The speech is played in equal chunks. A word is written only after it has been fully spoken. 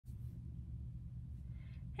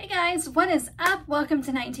Hey guys, what is up? Welcome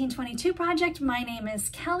to 1922 Project. My name is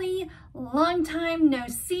Kelly. Long time no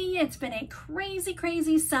see. It's been a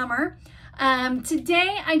crazy summer.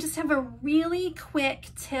 Today I just have a really quick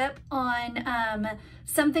tip on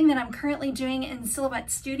something that I'm currently doing in Silhouette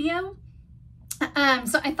Studio.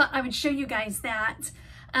 So I thought I would show you guys that.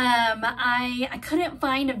 I couldn't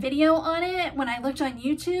find a video on it when I looked on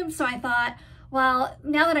YouTube, so I thought, well,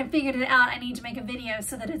 now that I've figured it out, I need to make a video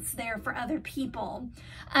so that it's there for other people.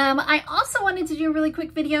 I also wanted to do a really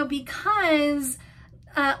quick video because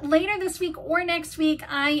later this week or next week,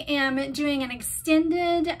 I am doing an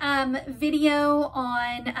extended video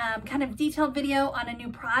on, kind of detailed video on a new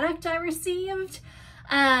product I received.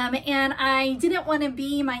 And I didn't want to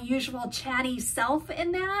be my usual chatty self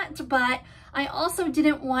in that, but I also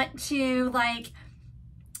didn't want to,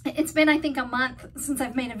 it's been, I think, a month since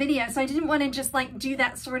I've made a video, so I didn't want to just do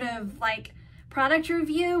that sort of product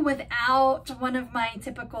review without one of my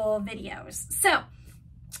typical videos. So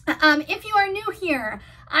if you are new here,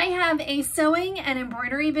 I have a sewing and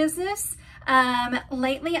embroidery business.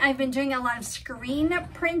 Lately I've been doing a lot of screen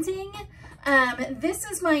printing. This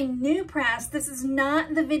is my new press. This is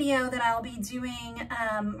not the video that I'll be doing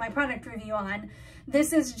my product review on.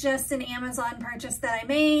 This is just an Amazon purchase that I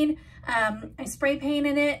made. I spray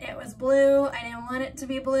painted it. It was blue. I didn't want it to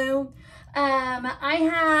be blue. I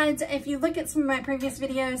had, if you look at some of my previous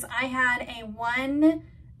videos, I had a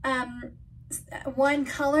one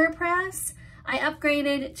color press. I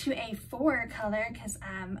upgraded to a 4 color because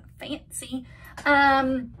I'm fancy.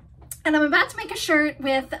 And I'm about to make a shirt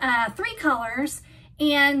with 3 colors,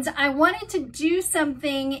 and I wanted to do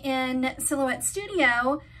something in Silhouette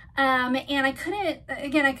Studio, and I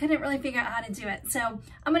couldn't really figure out how to do it. So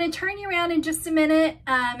I'm going to turn you around in just a minute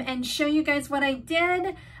and show you guys what I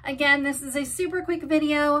did. Again, this is a super quick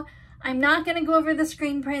video. I'm not going to go over the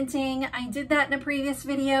screen printing. I did that in a previous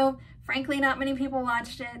video. Frankly, not many people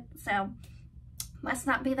watched it, so must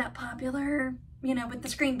not be that popular, you know, with the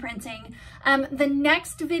screen printing. The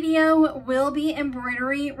next video will be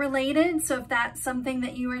embroidery related, so if that's something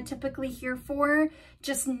that you are typically here for,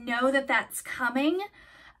 just know that that's coming.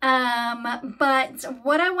 But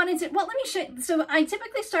what I wanted to, well, let me show you. So I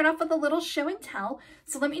typically start off with a little show and tell.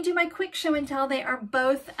 So let me do my quick show and tell. They are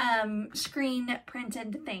both screen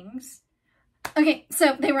printed things. Okay,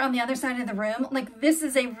 so they were on the other side of the room. This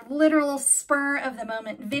is a literal spur of the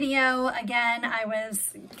moment video. Again, I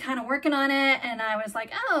was kind of working on it and I was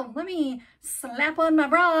like, oh, let me slap on my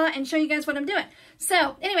bra and show you guys what I'm doing.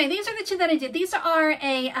 So anyway, these are the 2 that I did. These are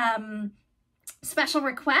a special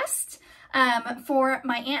request for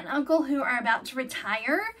my aunt and uncle who are about to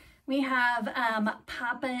retire. We have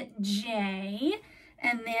Papa J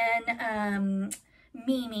and then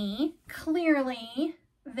Mimi. Clearly,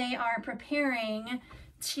 they are preparing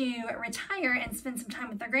to retire and spend some time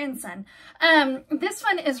with their grandson. This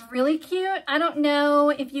one is really cute. I don't know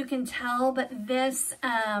if you can tell, but this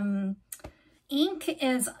ink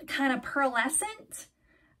is kind of pearlescent.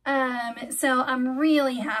 So I'm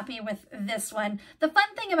really happy with this one. The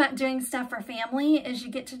fun thing about doing stuff for family is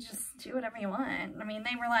you get to just do whatever you want. I mean,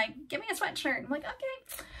 they were like, give me a sweatshirt. I'm like,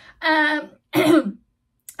 okay.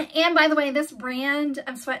 And by the way, this brand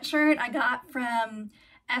of sweatshirt I got from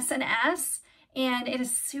S&S, and it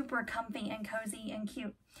is super comfy and cozy and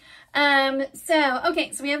cute.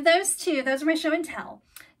 Okay, so we have those 2. Those are my show and tell.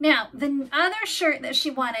 Now, the other shirt that she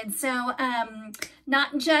wanted, so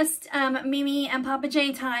not just Mimi and Papa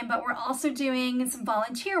J time, but we're also doing some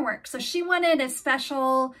volunteer work. So she wanted a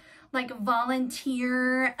special,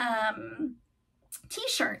 volunteer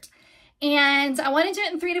t-shirt. And I want to do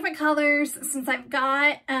it in 3 different colors since I've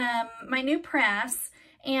got my new press.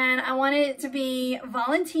 And I wanted it to be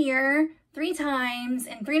volunteer 3 times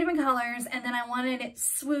in 3 different colors. And then I wanted it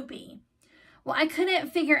swoopy. Well, I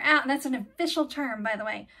couldn't figure out, and that's an official term, by the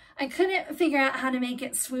way, I couldn't figure out how to make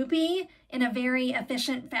it swoopy in a very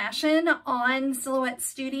efficient fashion on Silhouette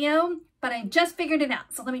Studio, but I just figured it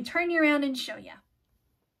out. So let me turn you around and show you.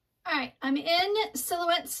 All right, I'm in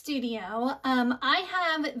Silhouette Studio. I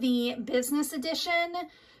have the business edition.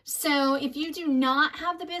 So if you do not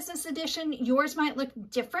have the business edition, yours might look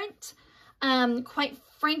different. Quite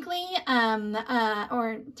frankly,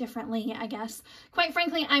 or differently, I guess. Quite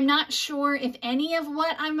frankly, I'm not sure if any of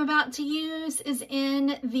what I'm about to use is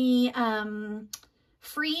in the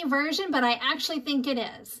free version, but I actually think it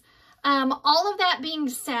is. All of that being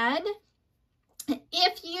said,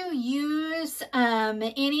 if you use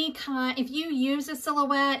if you use a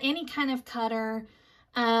Silhouette, any kind of cutter,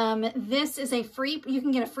 this is a free, you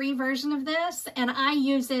can get a free version of this, and I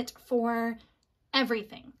use it for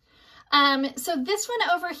everything. So this one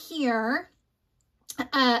over here,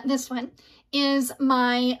 this one is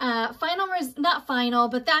my not final,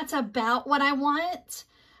 but that's about what I want.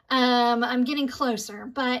 I'm getting closer,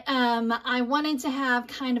 but I wanted to have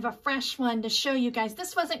kind of a fresh one to show you guys.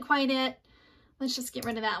 This wasn't quite it. Let's just get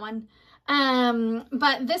rid of that one.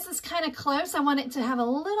 But this is kind of close. I want it to have a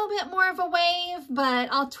little bit more of a wave, but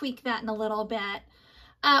I'll tweak that in a little bit.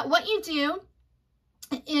 What you do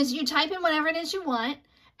is you type in whatever it is you want,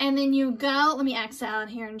 and then you go, let me X out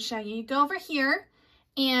here and show you. You go over here,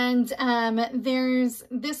 and there's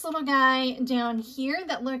this little guy down here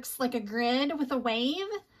that looks like a grid with a wave,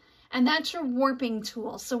 and that's your warping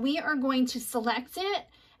tool. So we are going to select it,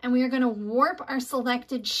 and we are going to warp our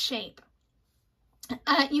selected shape.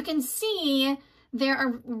 You can see there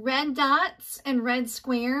are red dots and red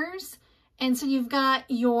squares, and so you've got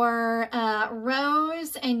your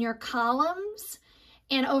rows and your columns.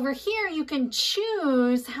 And over here, you can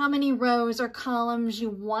choose how many rows or columns you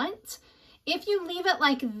want. If you leave it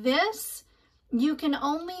like this, you can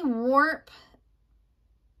only warp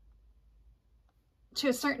to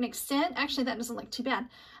a certain extent. Actually, that doesn't look too bad.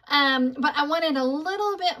 But I wanted a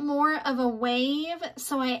little bit more of a wave,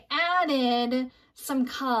 so I added some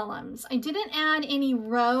columns. I didn't add any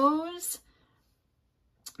rows,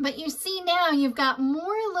 but you see now you've got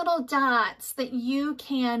more little dots that you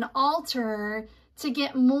can alter to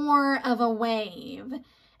get more of a wave.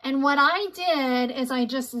 And what I did is I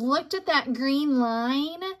just looked at that green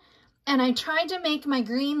line, and I tried to make my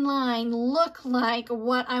green line look like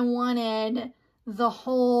what I wanted the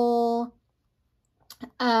whole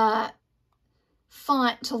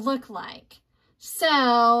font to look like.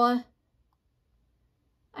 So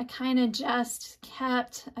I kind of just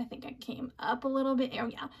kept, I think I came up a little bit. Oh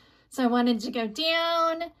yeah. So I wanted to go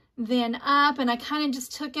down, then up, and I kind of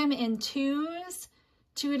just took them in twos,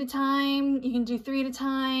 2 at a time. You can do 3 at a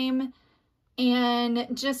time, and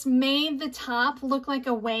just made the top look like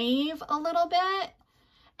a wave a little bit.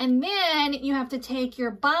 And then you have to take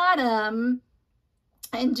your bottom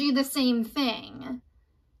and do the same thing.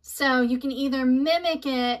 So you can either mimic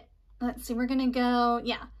it. Let's see, we're gonna go,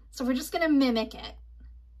 yeah. So we're just gonna mimic it.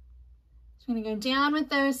 So I'm gonna go down with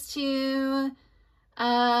those two.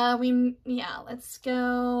 Let's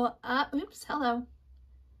go up. Oops, hello.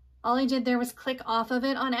 All I did there was click off of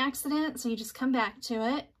it on accident. So you just come back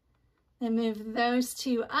to it. Then move those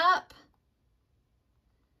two up.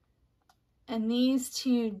 And these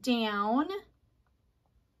two down.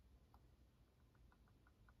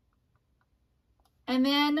 And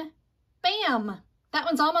then, bam! That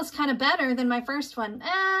one's almost kind of better than my first one.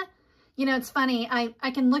 You know, it's funny.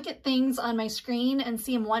 I can look at things on my screen and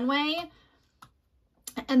see them one way.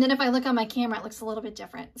 And then if I look on my camera, it looks a little bit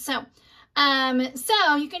different. So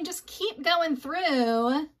you can just keep going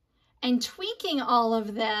through and tweaking all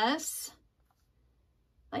of this.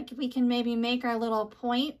 Like we can maybe make our little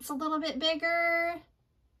points a little bit bigger.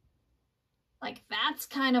 Like that's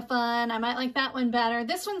kind of fun. I might like that one better.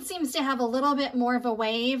 This one seems to have a little bit more of a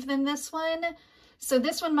wave than this one. So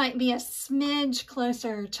this one might be a smidge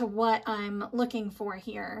closer to what I'm looking for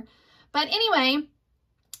here. But anyway,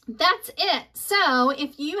 that's it. So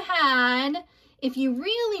if you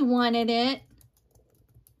really wanted it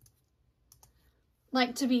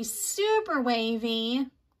like to be super wavy,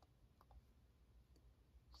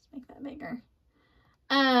 just make that bigger.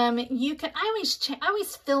 You can, I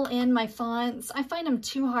always fill in my fonts. I find them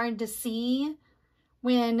too hard to see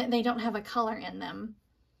when they don't have a color in them.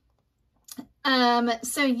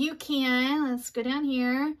 So you can, let's go down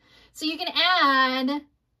here. So you can add,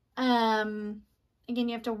 again,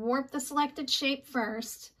 you have to warp the selected shape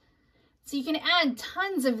first. So you can add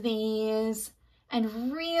tons of these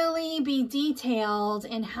and really be detailed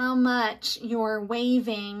in how much you're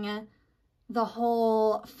waving the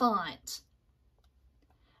whole font.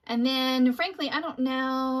 And then, frankly, I don't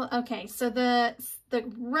know. Okay, so the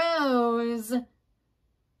rows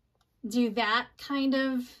do that kind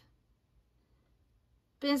of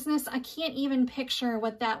business. I can't even picture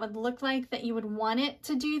what that would look like that you would want it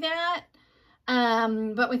to do that.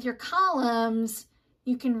 But with your columns,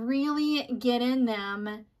 you can really get in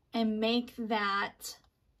them and make that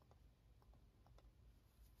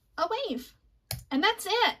a wave. And that's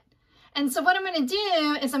it. And so what I'm going to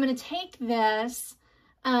do is I'm going to take this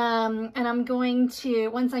and I'm going to,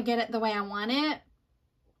 once I get it the way I want it,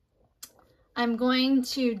 I'm going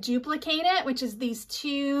to duplicate it, which is these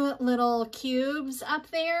two little cubes up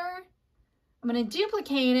there. I'm going to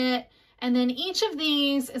duplicate it, and then each of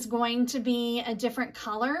these is going to be a different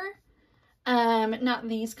color. Not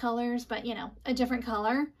these colors, but you know, a different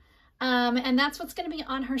color. And that's what's going to be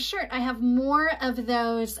on her shirt. I have more of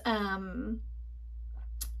those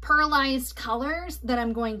pearlized colors that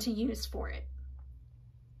I'm going to use for it.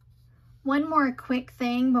 One more quick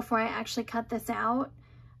thing before I actually cut this out.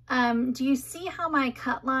 Do you see how my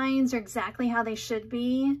cut lines are exactly how they should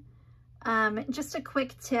be? Just a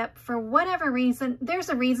quick tip, for whatever reason, there's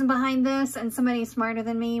a reason behind this and somebody smarter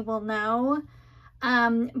than me will know.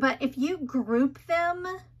 But if you group them,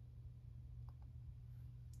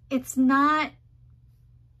 it's not,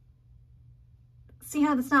 see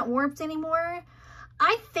how it's not warped anymore?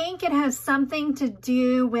 I think it has something to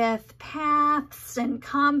do with paths and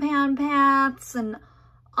compound paths and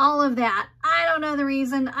all of that. I don't know the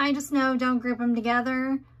reason. I just know don't group them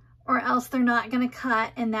together or else they're not going to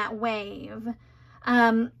cut in that wave.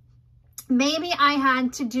 Maybe I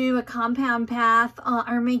had to do a compound path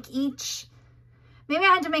or maybe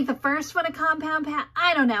I had to make the first one a compound path.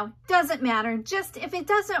 I don't know. Doesn't matter. Just if it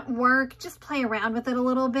doesn't work, just play around with it a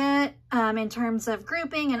little bit in terms of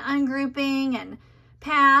grouping and ungrouping and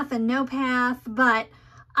path and no path. But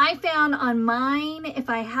I found on mine, if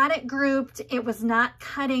I had it grouped, it was not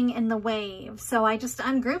cutting in the wave. So I just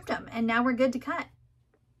ungrouped them and now we're good to cut.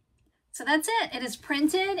 So that's it. It is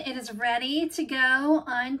printed. It is ready to go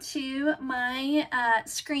onto my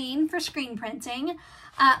screen for screen printing.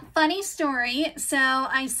 Funny story. So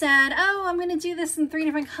I said, oh, I'm going to do this in 3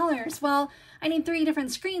 different colors. Well, I need 3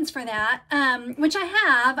 different screens for that, which I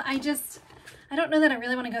have. I don't know that I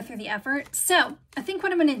really want to go through the effort. So I think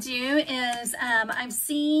what I'm going to do is I've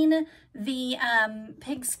seen the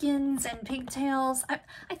pigskins and pigtails.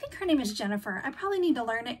 I think her name is Jennifer. I probably need to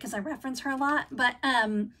learn it because I reference her a lot, but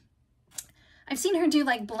I've seen her do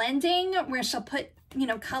like blending where she'll put, you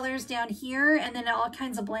know, colors down here and then it all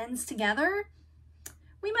kinds of blends together.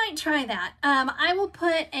 We might try that. I will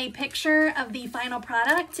put a picture of the final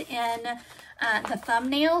product in the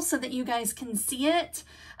thumbnail so that you guys can see it.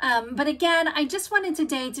 But again, I just wanted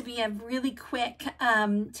today to be a really quick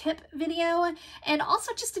tip video and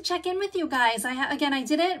also just to check in with you guys. I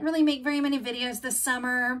didn't really make very many videos this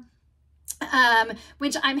summer,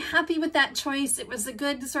 which I'm happy with that choice. It was a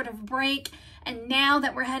good sort of break. And now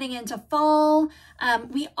that we're heading into fall,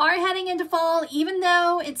 we are heading into fall, even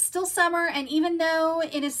though it's still summer and even though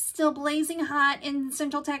it is still blazing hot in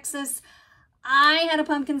Central Texas. I had a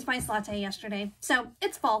pumpkin spice latte yesterday, so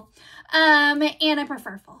it's fall, and I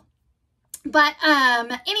prefer fall. But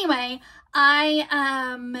anyway, I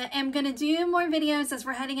am going to do more videos as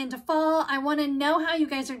we're heading into fall. I want to know how you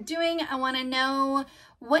guys are doing. I want to know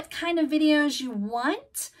what kind of videos you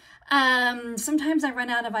want. Sometimes I run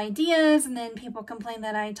out of ideas and then people complain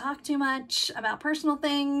that I talk too much about personal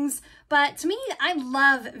things, but to me, I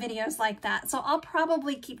love videos like that. So I'll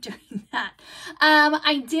probably keep doing that.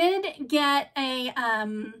 I did get a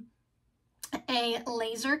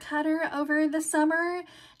laser cutter over the summer,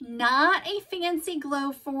 not a fancy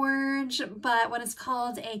Glowforge, but what is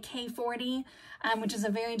called a K40, which is a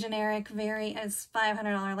very generic, it's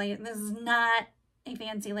 $500 laser. This is not a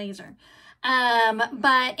fancy laser.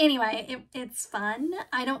 But anyway, it's fun.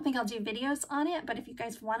 I don't think I'll do videos on it, but if you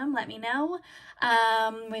guys want them, let me know.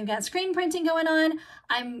 We've got screen printing going on.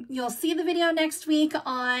 You'll see the video next week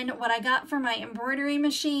on what I got for my embroidery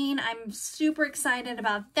machine. I'm super excited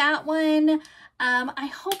about that one. I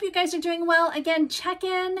hope you guys are doing well. Again, check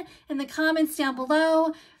in the comments down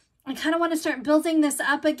below. I kind of want to start building this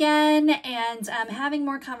up again and having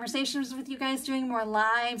more conversations with you guys, doing more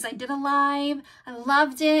lives. I did a live. I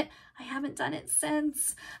loved it. I haven't done it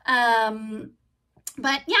since.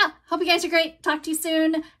 But yeah, hope you guys are great. Talk to you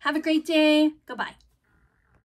soon. Have a great day. Goodbye.